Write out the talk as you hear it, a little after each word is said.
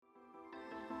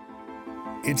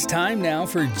It's time now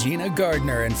for Gina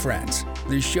Gardner and Friends,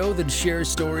 the show that shares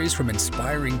stories from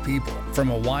inspiring people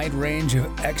from a wide range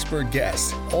of expert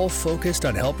guests, all focused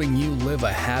on helping you live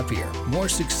a happier, more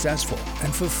successful,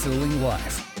 and fulfilling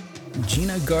life.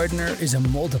 Gina Gardner is a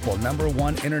multiple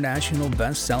 #1 international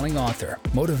best-selling author,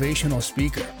 motivational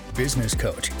speaker, business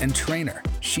coach, and trainer.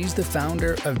 She's the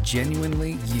founder of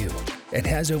Genuinely You and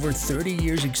has over 30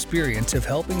 years experience of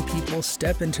helping people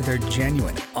step into their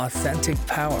genuine, authentic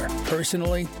power,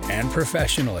 personally and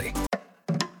professionally.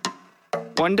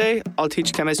 One day, I'll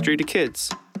teach chemistry to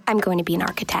kids. I'm going to be an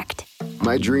architect.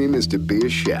 My dream is to be a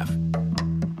chef.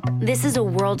 This is a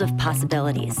world of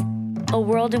possibilities. A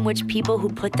world in which people who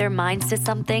put their minds to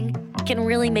something can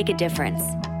really make a difference.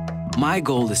 My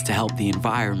goal is to help the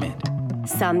environment.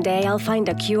 Someday I'll find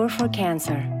a cure for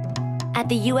cancer. At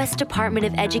the U.S. Department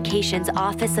of Education's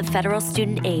Office of Federal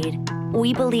Student Aid,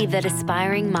 we believe that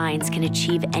aspiring minds can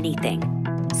achieve anything.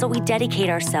 So we dedicate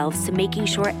ourselves to making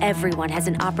sure everyone has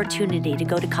an opportunity to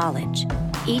go to college.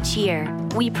 Each year,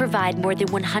 we provide more than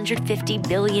 $150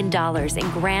 billion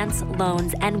in grants,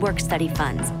 loans, and work-study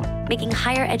funds, making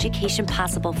higher education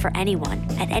possible for anyone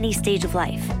at any stage of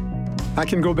life. I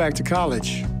can go back to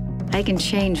college. I can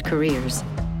change careers.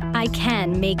 I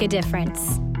can make a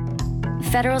difference.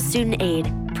 Federal Student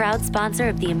Aid, proud sponsor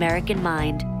of the American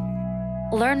Mind.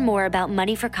 Learn more about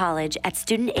money for college at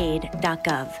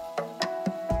studentaid.gov.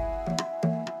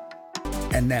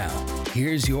 And now,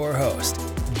 here's your host,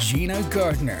 Gina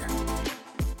Gardner.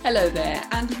 Hello there,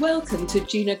 and welcome to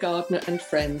Gina Gardner and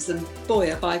Friends. And boy,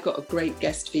 have I got a great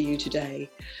guest for you today.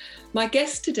 My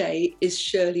guest today is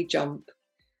Shirley Jump.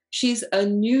 She's a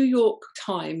New York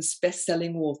Times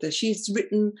best-selling author. She's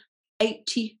written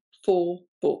 84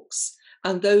 books,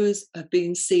 and those have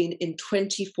been seen in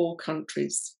 24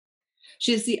 countries.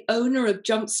 She is the owner of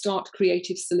Jumpstart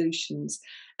Creative Solutions,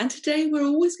 and today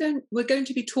we're going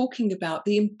to be talking about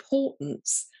the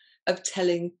importance of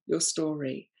telling your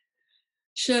story.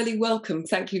 Shirley, welcome.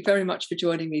 Thank you very much for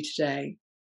joining me today.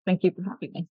 Thank you for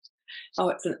having me. Oh,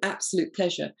 it's an absolute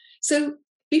pleasure. So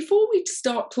before we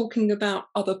start talking about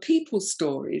other people's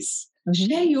stories,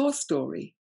 share your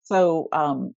story. So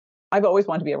I've always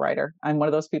wanted to be a writer. I'm one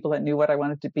of those people that knew what I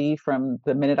wanted to be from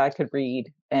the minute I could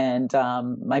read. And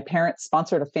my parents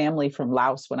sponsored a family from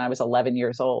Laos when I was 11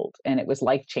 years old, and it was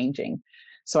life-changing.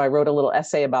 So I wrote a little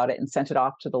essay about it and sent it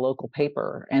off to the local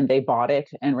paper, and they bought it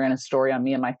and ran a story on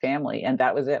me and my family. And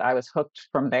that was it. I was hooked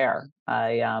from there.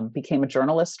 I became a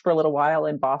journalist for a little while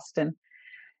in Boston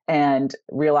and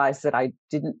realized that I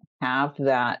didn't have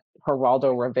that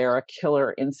Geraldo Rivera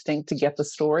killer instinct to get the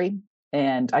story.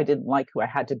 And I didn't like who I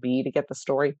had to be to get the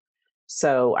story.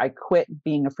 So I quit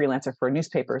being a freelancer for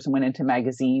newspapers and went into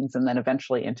magazines and then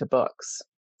eventually into books.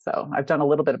 So I've done a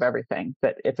little bit of everything,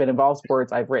 but if it involves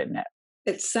words, I've written it.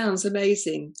 It sounds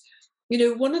amazing. You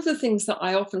know, one of the things that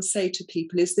I often say to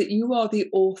people is that you are the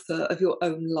author of your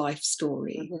own life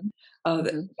story.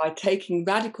 By taking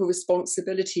radical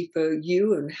responsibility for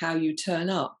you and how you turn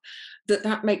up,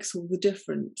 that makes all the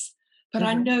difference. But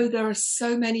I know there are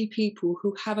so many people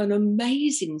who have an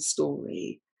amazing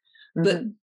story but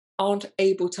aren't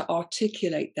able to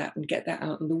articulate that and get that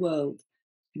out in the world.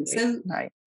 So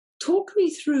talk me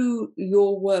through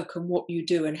your work and what you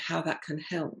do and how that can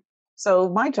help. So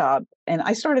my job, and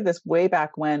I started this way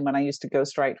back when I used to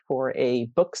ghostwrite for a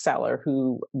bookseller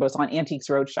who was on Antiques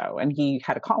Roadshow, and he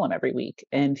had a column every week,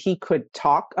 and he could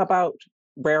talk about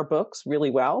rare books really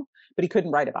well, but he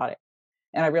couldn't write about it.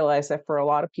 And I realized that for a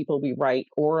lot of people, we write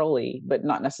orally, but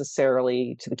not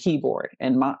necessarily to the keyboard.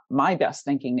 And my best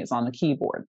thinking is on the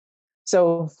keyboard.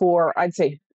 So for, I'd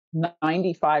say,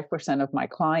 95% of my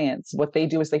clients, what they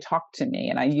do is they talk to me,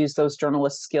 and I use those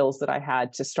journalist skills that I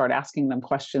had to start asking them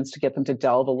questions to get them to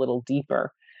delve a little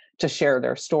deeper, to share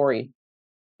their story.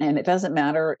 And it doesn't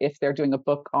matter if they're doing a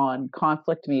book on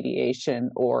conflict mediation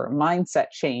or mindset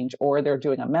change, or they're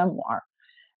doing a memoir.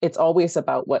 It's always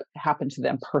about what happened to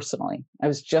them personally. I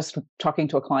was just talking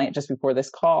to a client just before this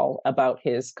call about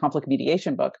his conflict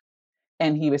mediation book,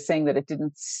 and he was saying that it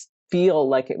didn't feel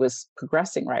like it was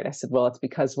progressing right. I said, well, it's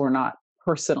because we're not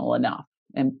personal enough.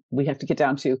 And we have to get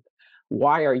down to,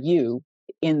 why are you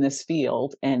in this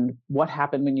field, and what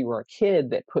happened when you were a kid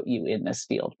that put you in this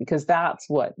field? Because that's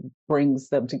what brings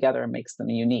them together and makes them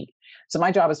unique. So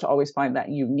my job is to always find that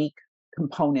unique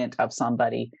component of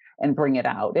somebody and bring it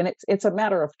out. And it's a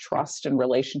matter of trust and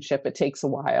relationship. It takes a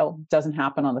while. It doesn't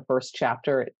happen on the first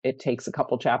chapter. It takes a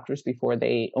couple chapters before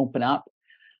they open up.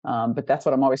 But that's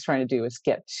what I'm always trying to do, is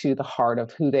get to the heart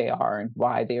of who they are and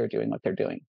why they are doing what they're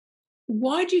doing.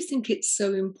 Why do you think it's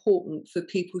so important for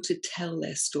people to tell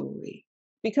their story?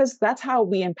 Because that's how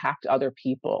we impact other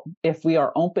people. If we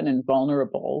are open and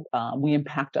vulnerable, we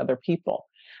impact other people.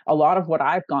 A lot of what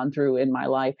I've gone through in my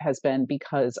life has been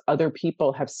because other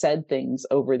people have said things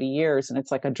over the years, and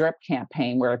it's like a drip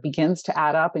campaign where it begins to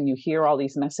add up and you hear all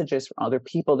these messages from other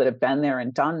people that have been there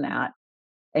and done that.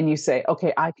 And you say,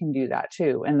 okay, I can do that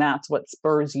too. And that's what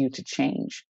spurs you to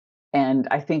change. And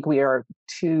I think we are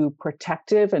too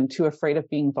protective and too afraid of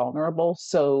being vulnerable.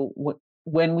 So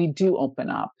when we do open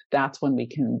up, that's when we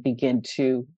can begin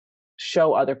to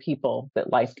show other people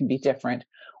that life can be different,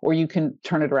 or you can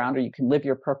turn it around, or you can live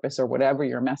your purpose, or whatever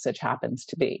your message happens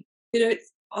to be.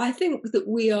 I think that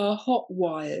we are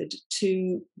hot-wired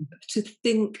to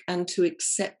think and to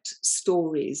accept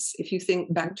stories. If you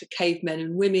think back to cavemen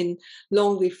and women,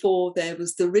 long before there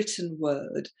was the written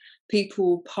word,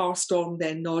 people passed on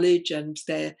their knowledge and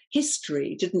their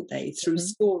history, didn't they, through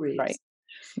stories?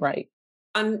 Right.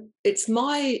 And it's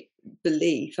my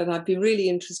belief, and I'd be really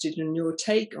interested in your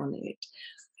take on it,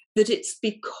 that it's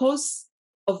because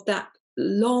of that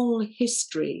long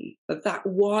history of that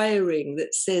wiring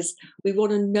that says we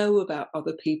want to know about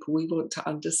other people, we want to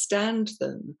understand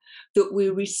them, that we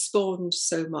respond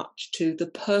so much to the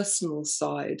personal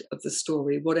side of the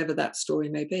story, whatever that story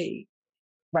may be.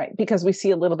 Right, because we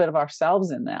see a little bit of ourselves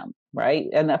in them, right?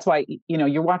 And that's why,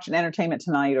 you're watching Entertainment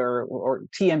Tonight or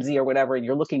TMZ or whatever, and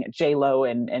you're looking at J-Lo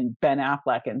and Ben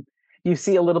Affleck, and you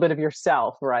see a little bit of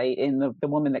yourself, right, in the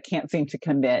woman that can't seem to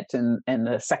commit and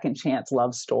the second chance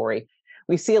love story.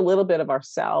 We see a little bit of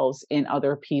ourselves in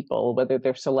other people, whether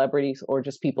they're celebrities or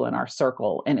just people in our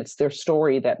circle, and it's their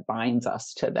story that binds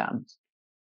us to them.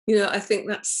 I think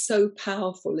that's so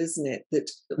powerful, isn't it? That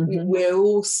we're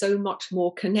all so much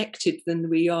more connected than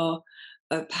we are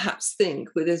perhaps think,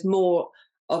 where there's more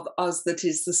of us that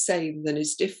is the same than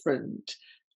is different.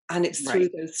 And it's through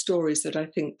those stories that I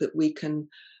think that we can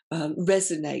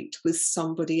resonate with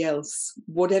somebody else,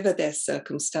 whatever their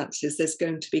circumstances. There's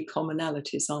going to be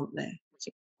commonalities, aren't there?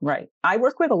 Right. I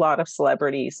work with a lot of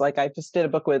celebrities. Like I just did a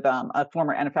book with a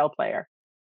former NFL player,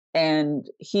 and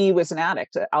he was an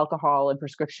addict to alcohol and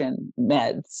prescription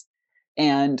meds.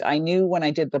 And I knew when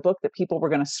I did the book that people were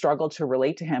going to struggle to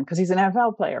relate to him because he's an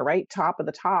NFL player, right? Top of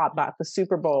the top, got the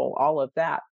Super Bowl, all of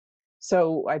that.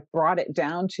 So I brought it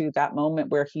down to that moment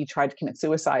where he tried to commit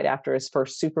suicide after his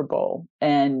first Super Bowl.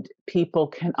 And people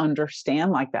can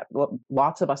understand like that.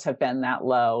 Lots of us have been that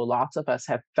low. Lots of us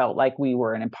have felt like we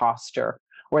were an imposter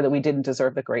or that we didn't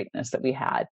deserve the greatness that we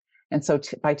had. And so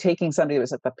by taking somebody who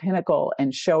was at the pinnacle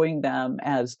and showing them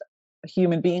as a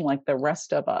human being like the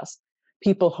rest of us,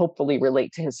 people hopefully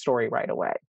relate to his story right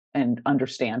away and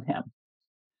understand him.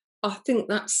 I think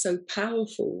that's so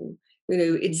powerful.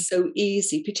 It's so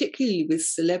easy, particularly with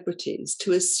celebrities,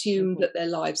 to assume that their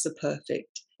lives are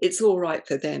perfect. It's all right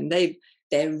for them.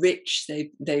 They're rich,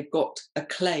 they've got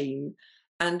acclaim,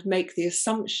 and make the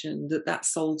assumption that that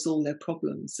solves all their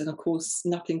problems. And of course,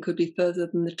 nothing could be further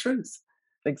than the truth.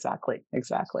 Exactly.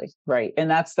 Right. And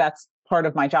that's part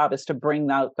of my job, is to bring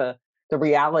out the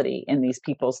reality in these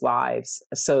people's lives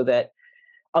so that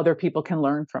other people can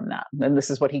learn from that. And this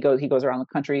is what he goes around the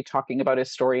country talking about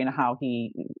his story and how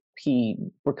he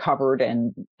recovered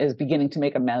and is beginning to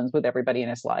make amends with everybody in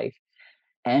his life.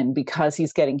 And because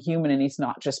he's getting human and he's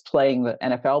not just playing the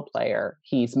NFL player,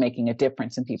 he's making a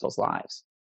difference in people's lives.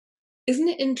 Isn't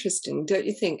it interesting, don't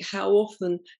you think, how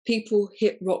often people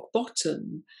hit rock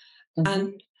bottom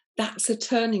and that's a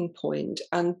turning point.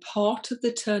 And part of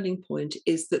the turning point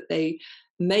is that they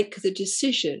make the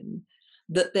decision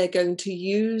that they're going to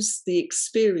use the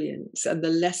experience and the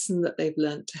lesson that they've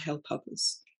learned to help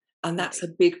others. And that's a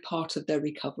big part of their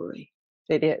recovery.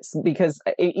 It is, because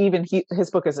even his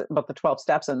book is about the 12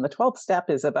 steps, and the 12th step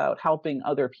is about helping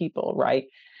other people, right?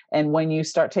 And when you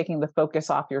start taking the focus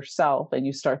off yourself and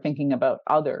you start thinking about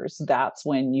others, that's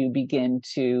when you begin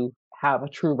to have a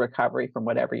true recovery from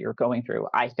whatever you're going through,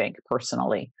 I think,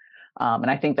 personally.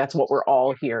 And I think that's what we're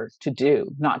all here to do,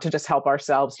 not to just help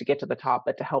ourselves to get to the top,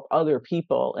 but to help other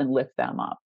people and lift them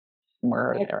up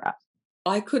where they're at.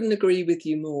 I couldn't agree with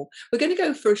you more. We're going to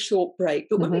go for a short break,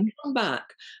 but when we come back,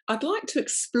 I'd like to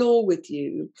explore with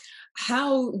you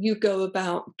how you go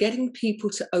about getting people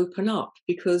to open up,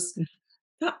 because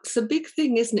that's a big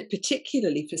thing, isn't it?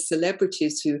 Particularly for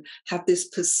celebrities who have this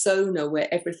persona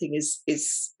where everything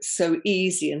is so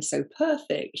easy and so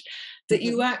perfect, that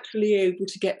you actually are able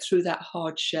to get through that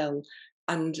hard shell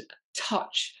and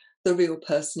touch the real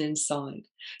person inside.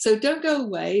 So don't go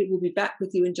away. We'll be back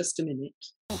with you in just a minute.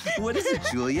 What is it,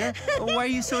 Julia? Why are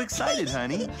you so excited,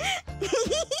 honey?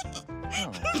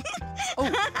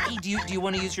 Hey, do you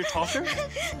want to use your talker?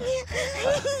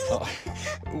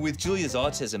 With Julia's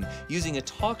autism, using a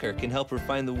talker can help her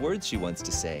find the words she wants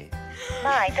to say.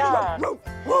 My dog.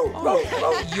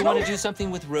 You want to do something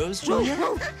with Rose, Julia?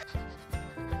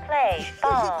 Play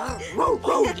ball.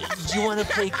 Do you want to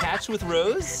play catch with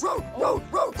Rose?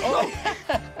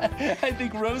 I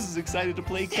think Rose is excited to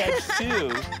play catch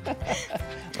too.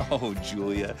 Oh,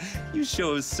 Julia, you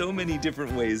show us so many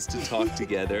different ways to talk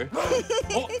together.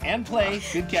 Oh, and play.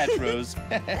 Good catch, Rose.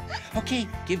 Okay,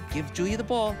 give Julia the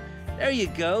ball. There you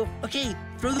go. Okay,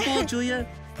 throw the ball, Julia.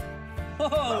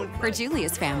 Oh, for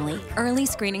Julia's family, early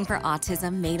screening for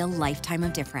autism made a lifetime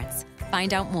of difference.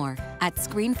 Find out more at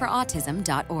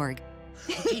screenforautism.org.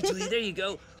 Okay, Julia, there you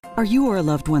go. Are you or a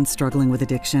loved one struggling with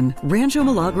addiction? Rancho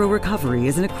Milagro Recovery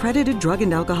is an accredited drug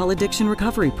and alcohol addiction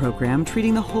recovery program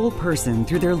treating the whole person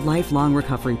through their lifelong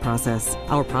recovery process.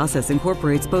 Our process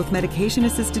incorporates both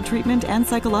medication-assisted treatment and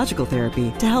psychological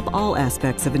therapy to help all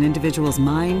aspects of an individual's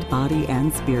mind, body,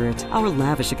 and spirit. Our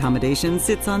lavish accommodation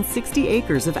sits on 60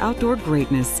 acres of outdoor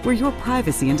greatness where your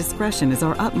privacy and discretion is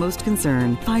our utmost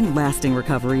concern. Find lasting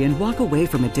recovery and walk away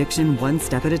from addiction one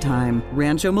step at a time.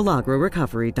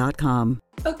 RanchoMilagroRecovery.com.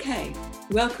 Okay,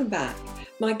 welcome back.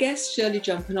 My guest Shirley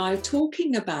Jump and I are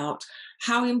talking about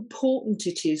how important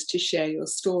it is to share your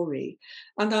story.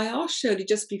 And I asked Shirley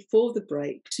just before the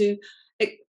break to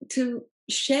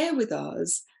share with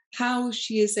us how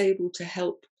she is able to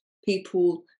help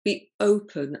people be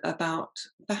open about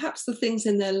perhaps the things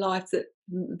in their life that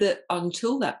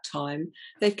until that time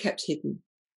they've kept hidden.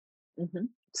 Mm-hmm.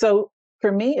 So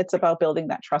for me, it's about building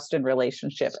that trust and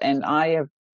relationship. And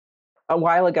a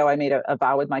while ago, I made a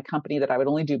vow with my company that I would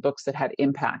only do books that had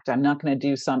impact. I'm not going to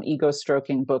do some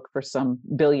ego-stroking book for some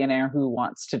billionaire who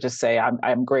wants to just say,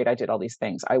 I'm great, I did all these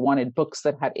things. I wanted books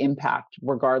that had impact,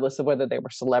 regardless of whether they were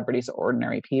celebrities or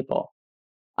ordinary people.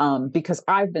 Because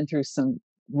I've been through some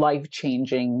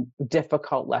life-changing,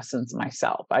 difficult lessons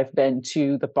myself. I've been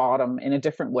to the bottom in a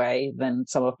different way than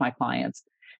some of my clients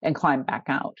and climbed back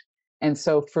out. And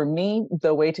so for me,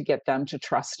 the way to get them to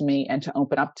trust me and to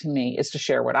open up to me is to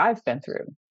share what I've been through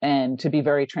and to be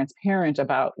very transparent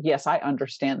about, yes, I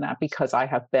understand that because I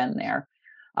have been there.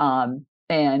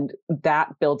 And that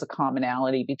builds a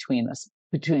commonality between us.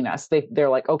 They're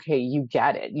like, okay, you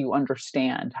get it. You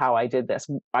understand how I did this.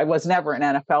 I was never an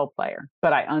NFL player,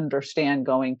 but I understand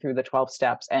going through the 12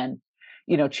 steps and,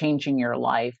 changing your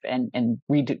life and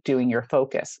redoing your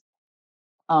focus.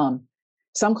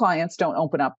 Some clients don't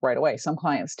open up right away. Some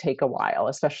clients take a while,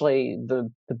 especially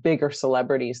the bigger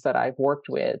celebrities that I've worked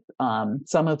with.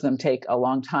 Some of them take a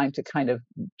long time to kind of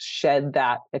shed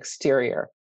that exterior.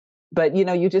 But,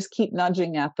 you just keep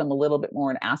nudging at them a little bit more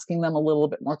and asking them a little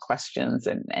bit more questions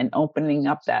and opening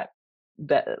up that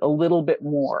a little bit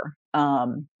more.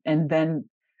 And then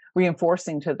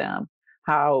reinforcing to them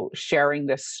how sharing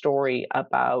this story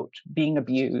about being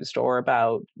abused or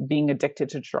about being addicted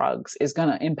to drugs is going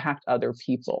to impact other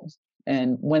people.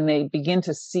 And when they begin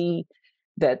to see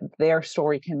that their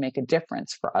story can make a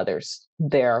difference for others,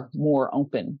 they're more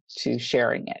open to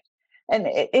sharing it. And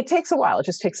it takes a while. It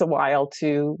just takes a while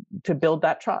to build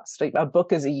that trust. A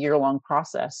book is a year-long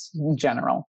process in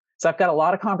general. So I've got a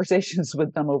lot of conversations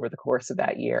with them over the course of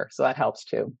that year. So that helps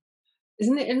too.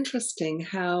 Isn't it interesting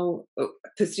how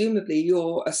presumably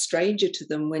you're a stranger to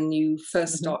them when you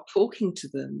first start talking to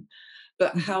them,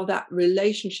 but how that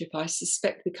relationship, I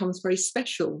suspect, becomes very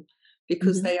special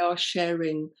because they are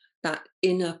sharing that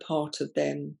inner part of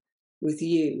them with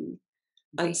you.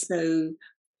 And so,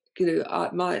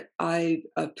 I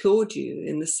applaud you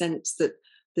in the sense that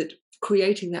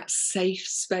creating that safe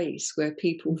space where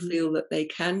people feel that they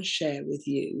can share with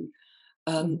you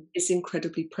is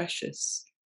incredibly precious.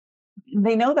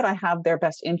 They know that I have their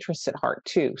best interests at heart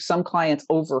too. Some clients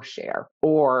overshare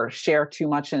or share too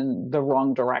much in the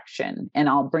wrong direction. And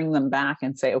I'll bring them back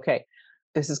and say, okay,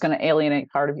 this is going to alienate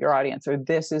part of your audience, or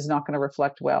this is not going to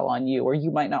reflect well on you, or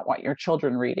you might not want your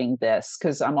children reading this,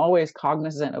 because I'm always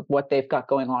cognizant of what they've got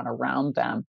going on around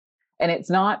them. And it's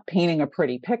not painting a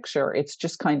pretty picture. It's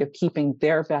just kind of keeping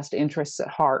their best interests at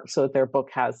heart so that their book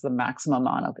has the maximum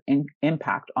amount of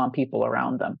impact on people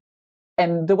around them.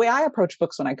 And the way I approach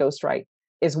books when I ghostwrite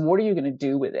is, what are you going to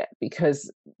do with it?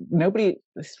 Because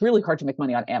it's really hard to make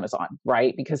money on Amazon,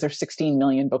 right? Because there's 16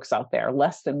 million books out there.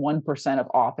 Less than 1% of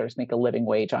authors make a living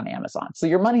wage on Amazon. So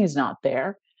your money is not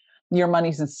there. Your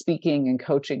money's in speaking and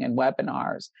coaching and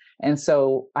webinars. And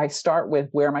so I start with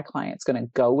where my client's going to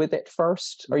go with it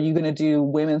first. Are you going to do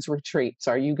women's retreats?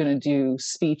 Are you going to do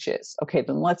speeches? Okay,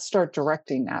 then let's start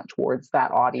directing that towards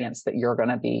that audience that you're going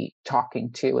to be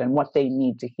talking to and what they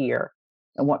need to hear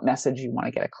and what message you want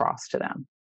to get across to them.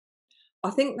 I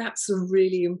think that's a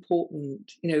really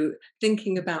important,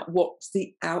 thinking about what's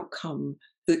the outcome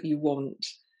that you want.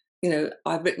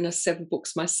 I've written several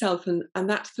books myself, and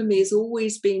that for me has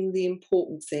always been the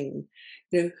important thing.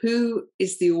 Who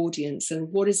is the audience and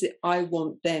what is it I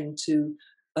want them to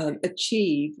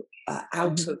achieve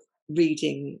out of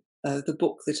reading the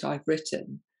book that I've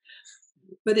written.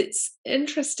 But it's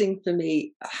interesting for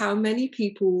me how many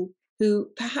people who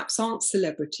perhaps aren't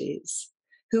celebrities,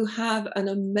 who have an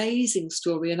amazing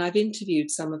story, and I've interviewed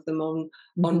some of them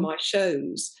on my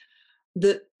shows,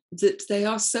 that they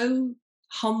are so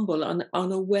humble and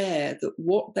unaware that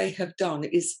what they have done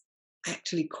is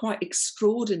actually quite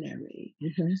extraordinary,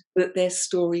 that their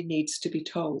story needs to be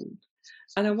told.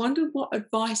 And I wonder what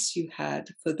advice you had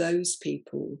for those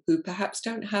people who perhaps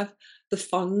don't have the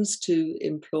funds to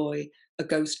employ a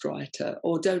ghostwriter,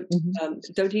 or don't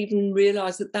even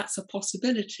realize that that's a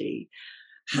possibility.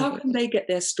 How can they get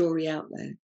their story out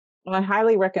there? Well, I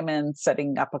highly recommend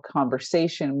setting up a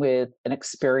conversation with an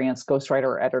experienced ghostwriter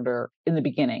or editor in the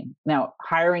beginning. Now,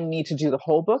 hiring me to do the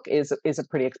whole book is a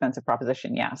pretty expensive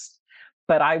proposition, yes.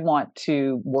 But I want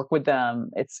to work with them.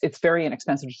 It's very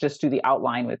inexpensive to just do the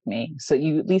outline with me. So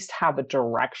you at least have a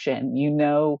direction. You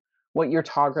know what your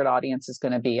target audience is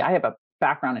going to be. I have a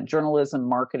background in journalism,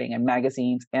 marketing, and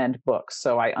magazines and books.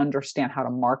 So I understand how to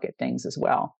market things as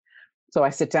well. So I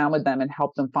sit down with them and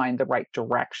help them find the right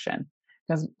direction.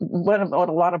 Because what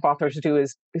a lot of authors do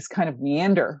is kind of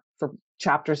meander for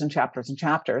chapters and chapters and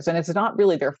chapters. And it's not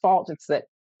really their fault. It's that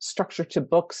structure to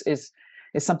books is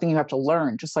something you have to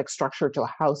learn, just like structure to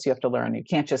a house you have to learn. You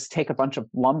can't just take a bunch of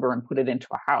lumber and put it into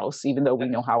a house, even though we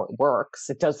know how it works.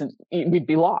 We'd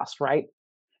be lost, right?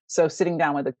 So sitting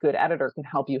down with a good editor can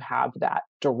help you have that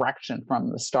direction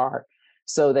from the start,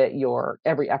 so that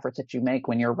every effort that you make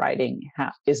when you're writing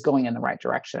is going in the right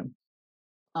direction.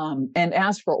 And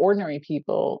as for ordinary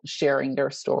people sharing their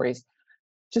stories,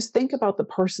 just think about the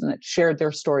person that shared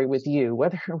their story with you,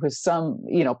 whether it was some,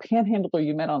 panhandler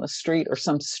you met on the street or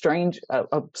some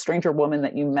a stranger woman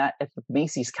that you met at the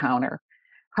Macy's counter.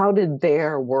 How did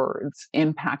their words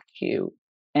impact you?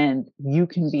 And you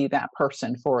can be that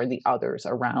person for the others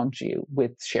around you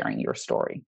with sharing your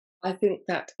story. I think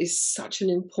that is such an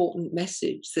important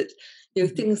message, that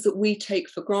things that we take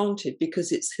for granted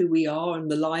because it's who we are and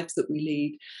the lives that we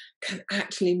lead can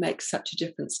actually make such a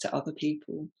difference to other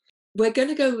people. We're going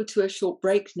to go to a short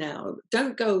break now.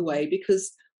 Don't go away,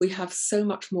 because we have so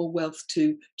much more wealth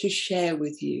to share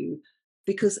with you,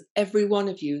 because every one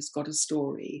of you has got a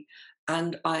story.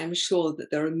 And I am sure that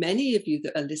there are many of you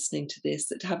that are listening to this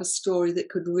that have a story that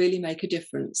could really make a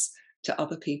difference to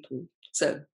other people.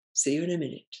 So, see you in a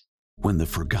minute. When the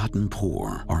forgotten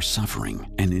poor are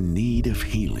suffering and in need of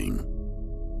healing,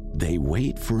 they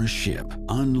wait for a ship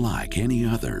unlike any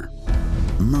other.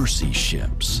 Mercy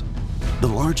Ships, the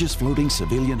largest floating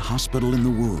civilian hospital in the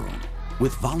world,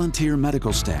 with volunteer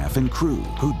medical staff and crew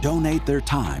who donate their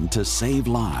time to save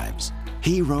lives.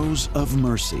 Heroes of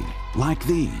Mercy, like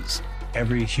these.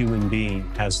 Every human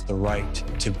being has the right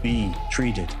to be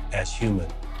treated as human,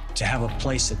 to have a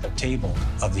place at the table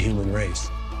of the human race.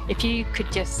 If you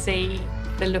could just see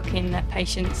the look in the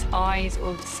patient's eyes,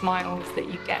 or the smiles that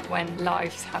you get when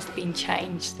lives have been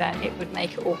changed, then it would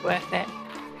make it all worth it.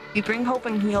 We bring hope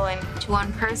and healing to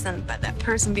one person, but that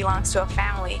person belongs to a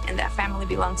family, and that family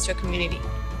belongs to a community.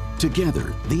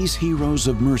 Together, these heroes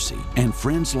of mercy and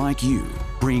friends like you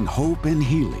bring hope and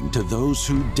healing to those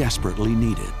who desperately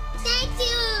need it. Thank you!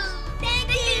 Thank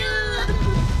you!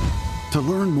 To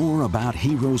learn more about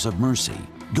Heroes of Mercy,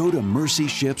 go to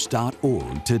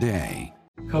mercyships.org today.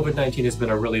 COVID-19 has been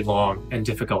a really long and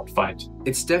difficult fight.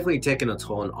 It's definitely taken a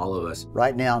toll on all of us.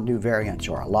 Right now, new variants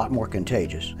are a lot more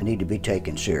contagious and need to be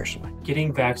taken seriously.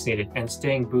 Getting vaccinated and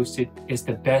staying boosted is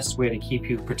the best way to keep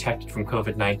you protected from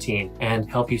COVID-19 and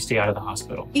help you stay out of the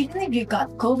hospital. Even if you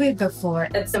got COVID before,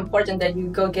 it's important that you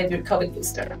go get your COVID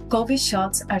booster. COVID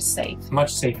shots are safe.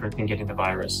 Much safer than getting the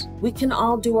virus. We can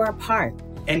all do our part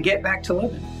and get back to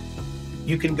living.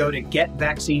 You can go to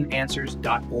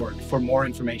getvaccineanswers.org for more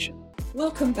information.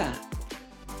 Welcome back.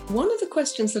 One of the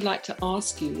questions I'd like to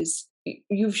ask you is,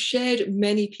 you've shared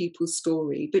many people's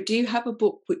story, but do you have a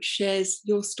book which shares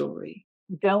your story?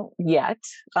 Don't yet.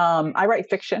 I write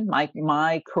fiction.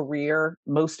 My career,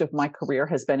 most of my career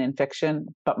has been in fiction,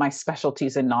 but my specialty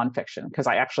is in nonfiction, because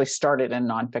I actually started in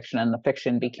nonfiction and the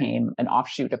fiction became an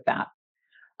offshoot of that.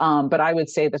 But I would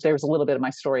say that there's a little bit of my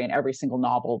story in every single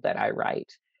novel that I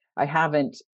write. I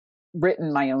haven't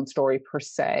written my own story per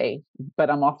se, but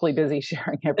I'm awfully busy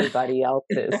sharing everybody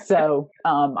else's. So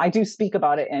I do speak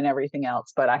about it and everything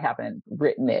else, but I haven't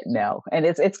written it, no. And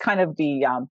it's kind of the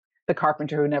the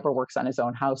carpenter who never works on his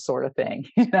own house sort of thing.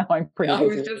 You know, I'm pretty I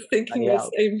was busy just thinking everybody the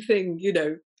else. same thing, you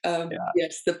know. Yeah.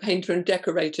 Yes, the painter and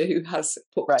decorator who has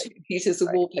put Right. 2 pieces of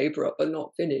wallpaper up and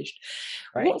not finished.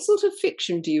 Right. What sort of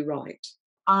fiction do you write?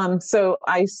 So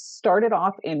I started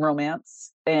off in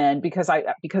romance, and because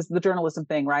the journalism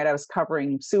thing, right? I was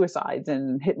covering suicides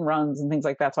and hit and runs and things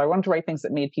like that. So I wanted to write things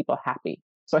that made people happy.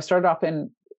 So I started off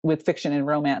with fiction and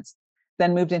romance,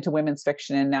 then moved into women's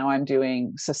fiction, and now I'm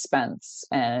doing suspense.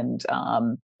 And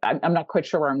I'm not quite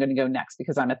sure where I'm going to go next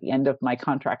because I'm at the end of my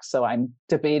contract. So I'm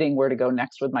debating where to go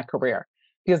next with my career,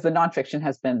 because the nonfiction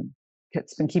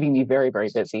it's been keeping me very, very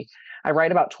busy. I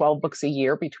write about 12 books a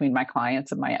year between my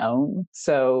clients and my own.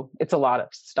 So it's a lot of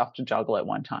stuff to juggle at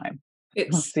one time.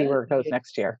 We'll see where it goes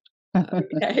next year.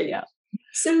 Okay. Yeah.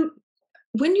 So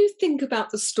when you think about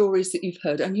the stories that you've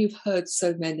heard, and you've heard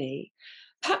so many,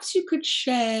 perhaps you could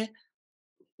share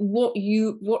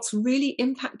what's really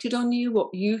impacted on you, what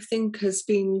you think has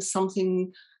been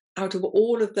something out of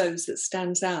all of those that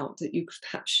stands out that you could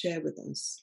perhaps share with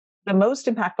us. The most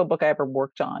impactful book I ever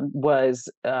worked on was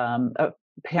a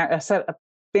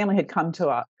family had come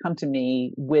to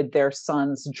me with their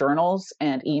son's journals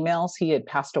and emails. He had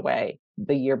passed away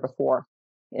the year before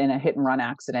in a hit and run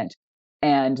accident,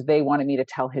 and they wanted me to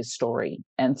tell his story.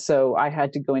 And so I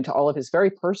had to go into all of his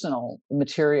very personal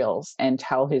materials and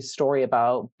tell his story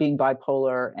about being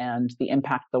bipolar and the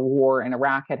impact the war in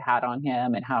Iraq had had on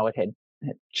him, and how it had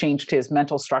changed his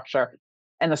mental structure,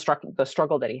 and the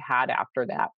struggle that he had after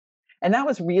that. And that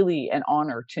was really an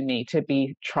honor to me, to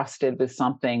be trusted with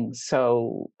something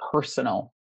so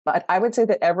personal. But I would say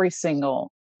that every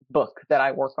single book that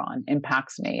I work on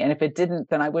impacts me. And if it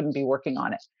didn't, then I wouldn't be working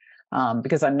on it,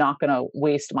 because I'm not going to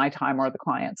waste my time or the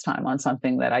client's time on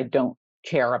something that I don't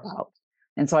care about.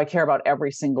 And so I care about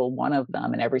every single one of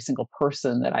them and every single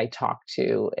person that I talk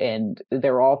to. And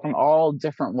they're all from all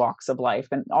different walks of life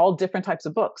and all different types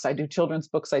of books. I do children's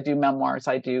books, I do memoirs,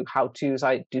 I do how-tos,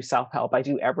 I do self-help, I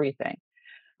do everything.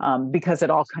 Because it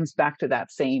all comes back to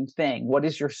that same thing. What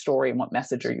is your story and what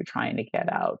message are you trying to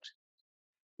get out?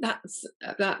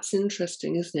 That's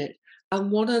interesting, isn't it?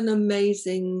 And what an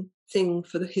amazing thing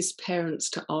for his parents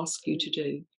to ask you to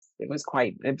do. It was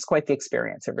quite the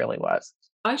experience. It really was.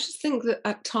 I just think that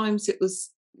at times it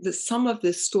was that some of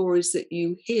the stories that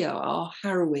you hear are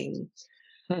harrowing.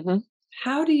 Mm-hmm.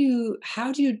 How do you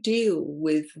deal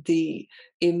with the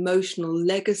emotional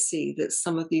legacy that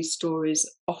some of these stories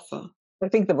offer? I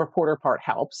think the reporter part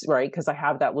helps, right? Because I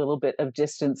have that little bit of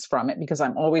distance from it, because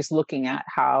I'm always looking at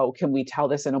how can we tell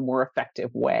this in a more effective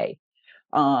way.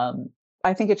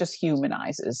 I think it just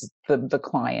humanizes the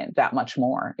client that much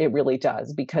more. It really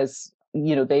does, because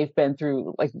they've been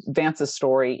through, like Vance's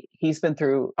story, he's been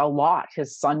through a lot.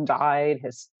 His son died,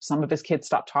 some of his kids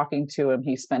stopped talking to him.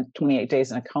 He spent 28 days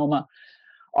in a coma.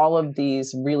 All of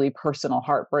these really personal,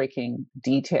 heartbreaking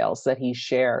details that he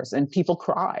shares, and people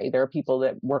cry. There are people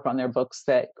that work on their books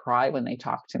that cry when they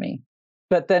talk to me.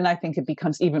 But then I think it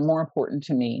becomes even more important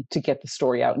to me to get the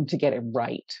story out and to get it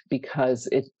right, because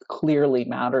it clearly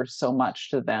matters so much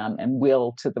to them and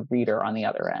will to the reader on the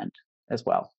other end as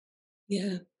well.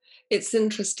 Yeah. It's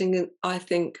interesting, I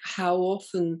think, how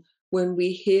often when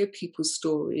we hear people's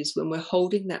stories, when we're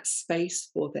holding that space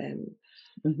for them,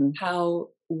 mm-hmm. how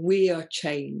we are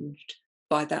changed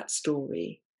by that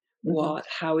story, mm-hmm.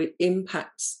 how it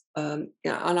impacts, and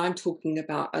I'm talking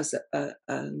about as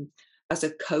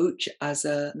a coach, as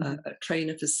a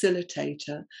trainer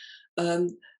facilitator,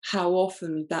 how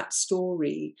often that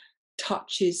story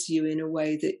touches you in a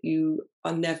way that you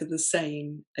are never the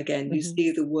same again. Mm-hmm. You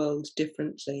see the world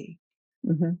differently.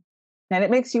 Mm-hmm. And it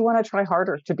makes you want to try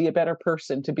harder to be a better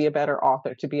person, to be a better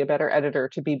author, to be a better editor,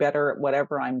 to be better at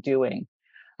whatever I'm doing.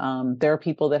 There are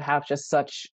people that have just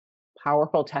such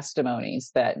powerful testimonies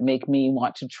that make me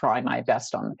want to try my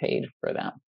best on the page for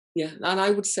them. Yeah, and I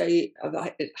would say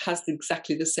it has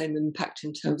exactly the same impact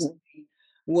in terms mm-hmm. of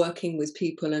working with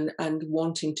people and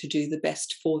wanting to do the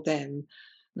best for them.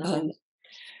 Mm-hmm.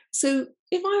 So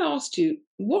if I asked you,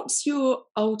 what's your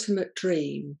ultimate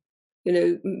dream?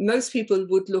 Most people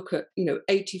would look at,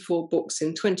 84 books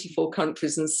in 24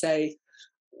 countries and say,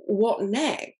 what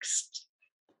next?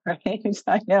 Right?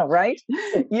 I know, right?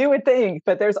 You would think,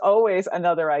 but there's always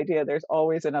another idea. There's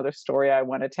always another story I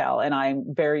want to tell. And I'm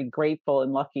very grateful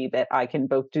and lucky that I can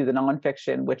both do the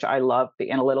nonfiction, which I love,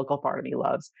 the analytical part of me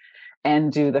loves,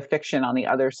 and do the fiction on the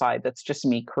other side. That's just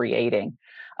me creating.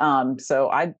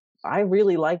 So I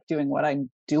really like doing what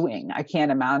I'm doing. I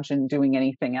can't imagine doing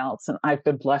anything else. And I've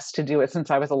been blessed to do it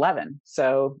since I was 11.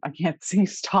 So I can't see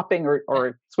stopping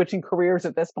or switching careers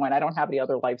at this point. I don't have any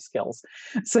other life skills.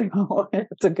 So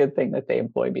it's a good thing that they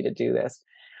employ me to do this.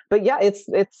 But yeah, it's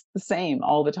the same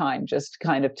all the time, just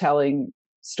kind of telling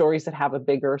stories that have a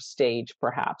bigger stage,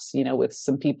 perhaps, with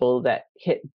some people that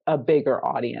hit a bigger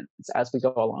audience as we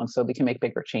go along, so we can make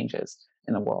bigger changes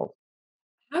in the world.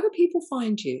 How do people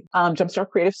find you? Jumpstart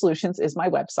Creative Solutions is my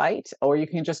website, or you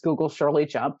can just Google Shirley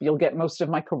Jump. You'll get most of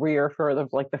my career for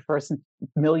the first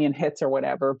million hits or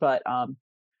whatever. But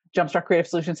Jumpstart Creative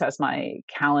Solutions has my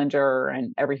calendar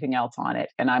and everything else on it.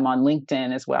 And I'm on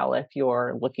LinkedIn as well if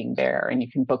you're looking there, and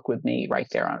you can book with me right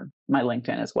there on my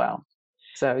LinkedIn as well.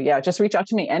 So yeah, just reach out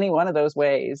to me any one of those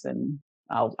ways and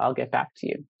I'll get back to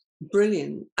you.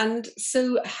 Brilliant. And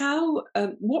so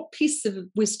what piece of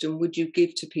wisdom would you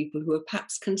give to people who are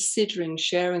perhaps considering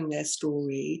sharing their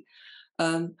story?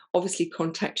 Obviously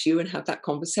contact you and have that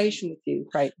conversation with you.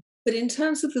 Right. But in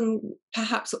terms of them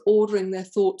perhaps ordering their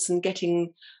thoughts and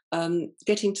getting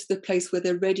to the place where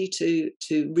they're ready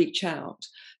to reach out,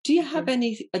 do you have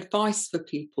any advice for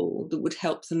people that would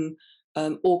help them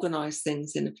organize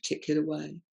things in a particular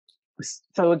way?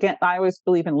 So again, I always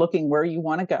believe in looking where you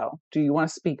want to go. Do you want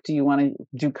to speak? Do you want to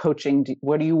do coaching?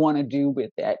 What do you want to do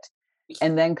with it?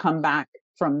 And then come back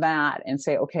from that and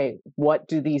say, okay, what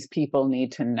do these people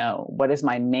need to know? What is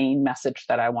my main message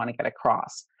that I want to get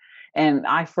across? And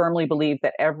I firmly believe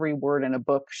that every word in a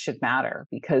book should matter,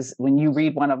 because when you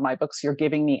read one of my books, you're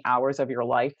giving me hours of your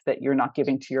life that you're not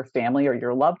giving to your family or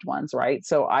your loved ones, right?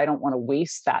 So I don't want to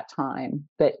waste that time,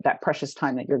 that precious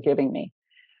time that you're giving me.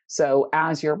 So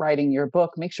as you're writing your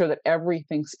book, make sure that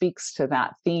everything speaks to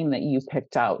that theme that you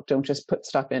picked out. Don't just put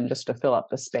stuff in just to fill up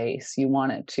the space. You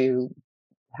want it to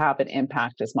have an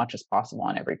impact as much as possible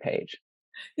on every page.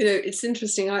 It's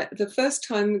interesting. The first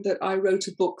time that I wrote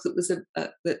a book that was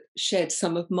that shared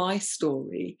some of my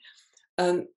story,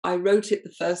 I wrote it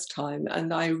the first time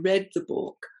and I read the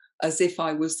book as if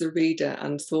I was the reader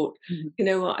and thought, you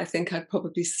know what, I think I'd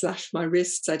probably slash my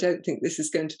wrists. I don't think this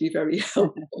is going to be very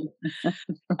helpful.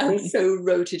 And so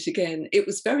wrote it again. It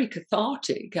was very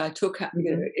cathartic. I took,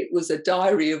 it was a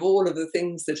diary of all of the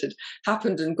things that had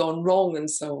happened and gone wrong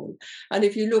and so on. And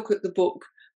if you look at the book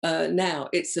now,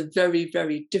 it's a very,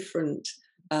 very different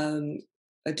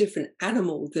a different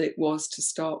animal than it was to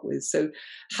start with. So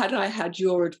had I had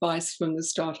your advice from the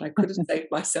start, I could have saved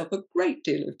myself a great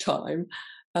deal of time.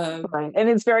 Right. And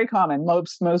it's very common.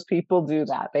 Most people do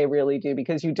that. They really do,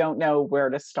 because you don't know where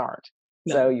to start.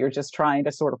 No. So you're just trying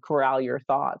to sort of corral your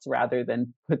thoughts rather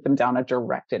than put them down a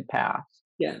directed path.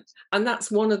 Yeah. And that's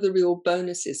one of the real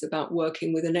bonuses about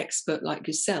working with an expert like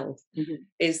yourself,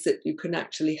 is that you can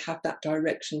actually have that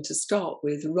direction to start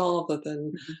with rather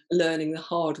than learning the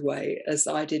hard way, as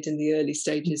I did in the early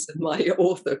stages of my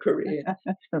author career.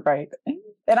 Right.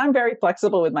 And I'm very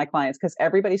flexible with my clients because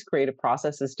everybody's creative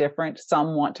process is different.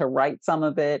 Some want to write some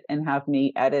of it and have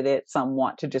me edit it. Some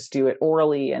want to just do it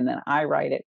orally and then I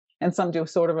write it. And some do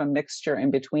sort of a mixture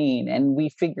in between. And we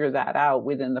figure that out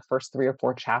within the first 3 or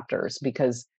 4 chapters,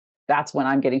 because that's when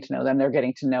I'm getting to know them. They're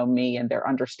getting to know me and they're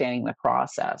understanding the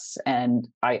process. And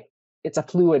it's a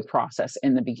fluid process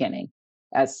in the beginning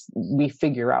as we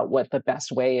figure out what the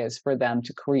best way is for them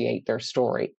to create their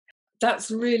story. That's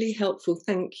really helpful.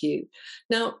 Thank you.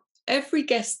 Now, every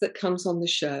guest that comes on the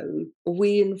show,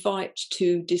 we invite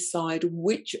to decide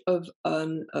which of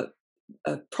a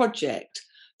project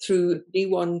through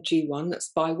B1G1, that's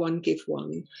Buy One, Give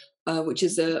One, which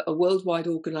is a worldwide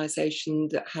organization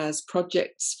that has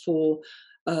projects for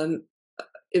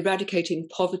eradicating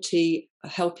poverty,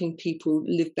 helping people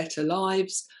live better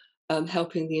lives,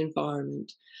 helping the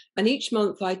environment. And each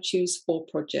month I choose 4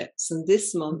 projects. And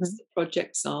this month the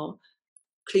projects are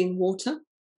clean water,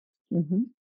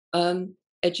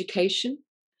 education,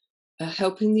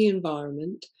 helping the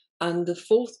environment. And the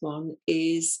 4th one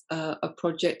is a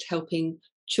project helping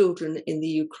children in the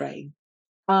Ukraine.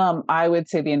 I would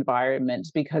say the environment,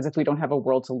 because if we don't have a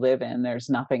world to live in, there's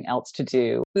nothing else to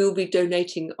do. We will be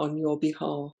donating on your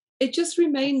behalf. It just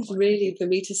remains really for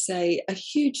me to say a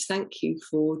huge thank you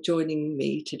for joining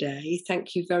me today.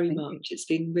 Thank you very much. It's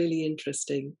been really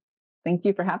interesting. Thank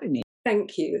you for having me.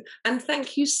 Thank you. And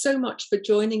thank you so much for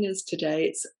joining us today.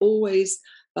 It's always,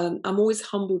 I'm always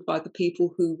humbled by the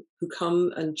people who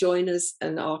come and join us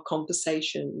in our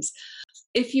conversations.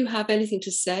 If you have anything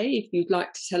to say, if you'd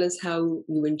like to tell us how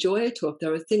you enjoy it, or if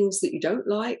there are things that you don't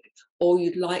like, or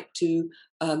you'd like to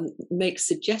make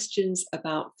suggestions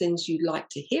about things you'd like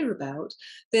to hear about,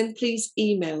 then please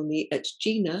email me at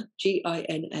Gina, Gina,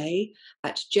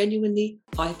 at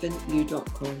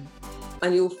genuinely-u.com.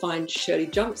 And you'll find Shirley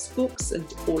Jump's books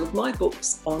and all of my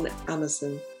books on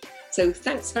Amazon. So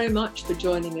thanks very much for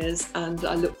joining us, and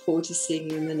I look forward to seeing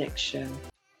you in the next show.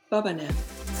 Bye-bye now.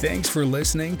 Thanks for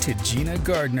listening to Gina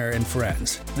Gardner and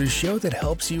Friends, the show that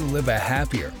helps you live a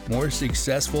happier, more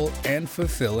successful, and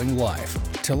fulfilling life.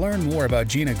 To learn more about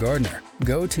Gina Gardner,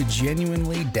 go to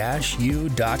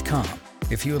genuinely-u.com.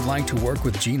 If you would like to work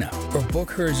with Gina or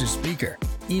book her as a speaker,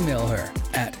 email her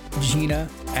at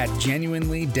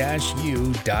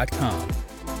gina@genuinely-u.com.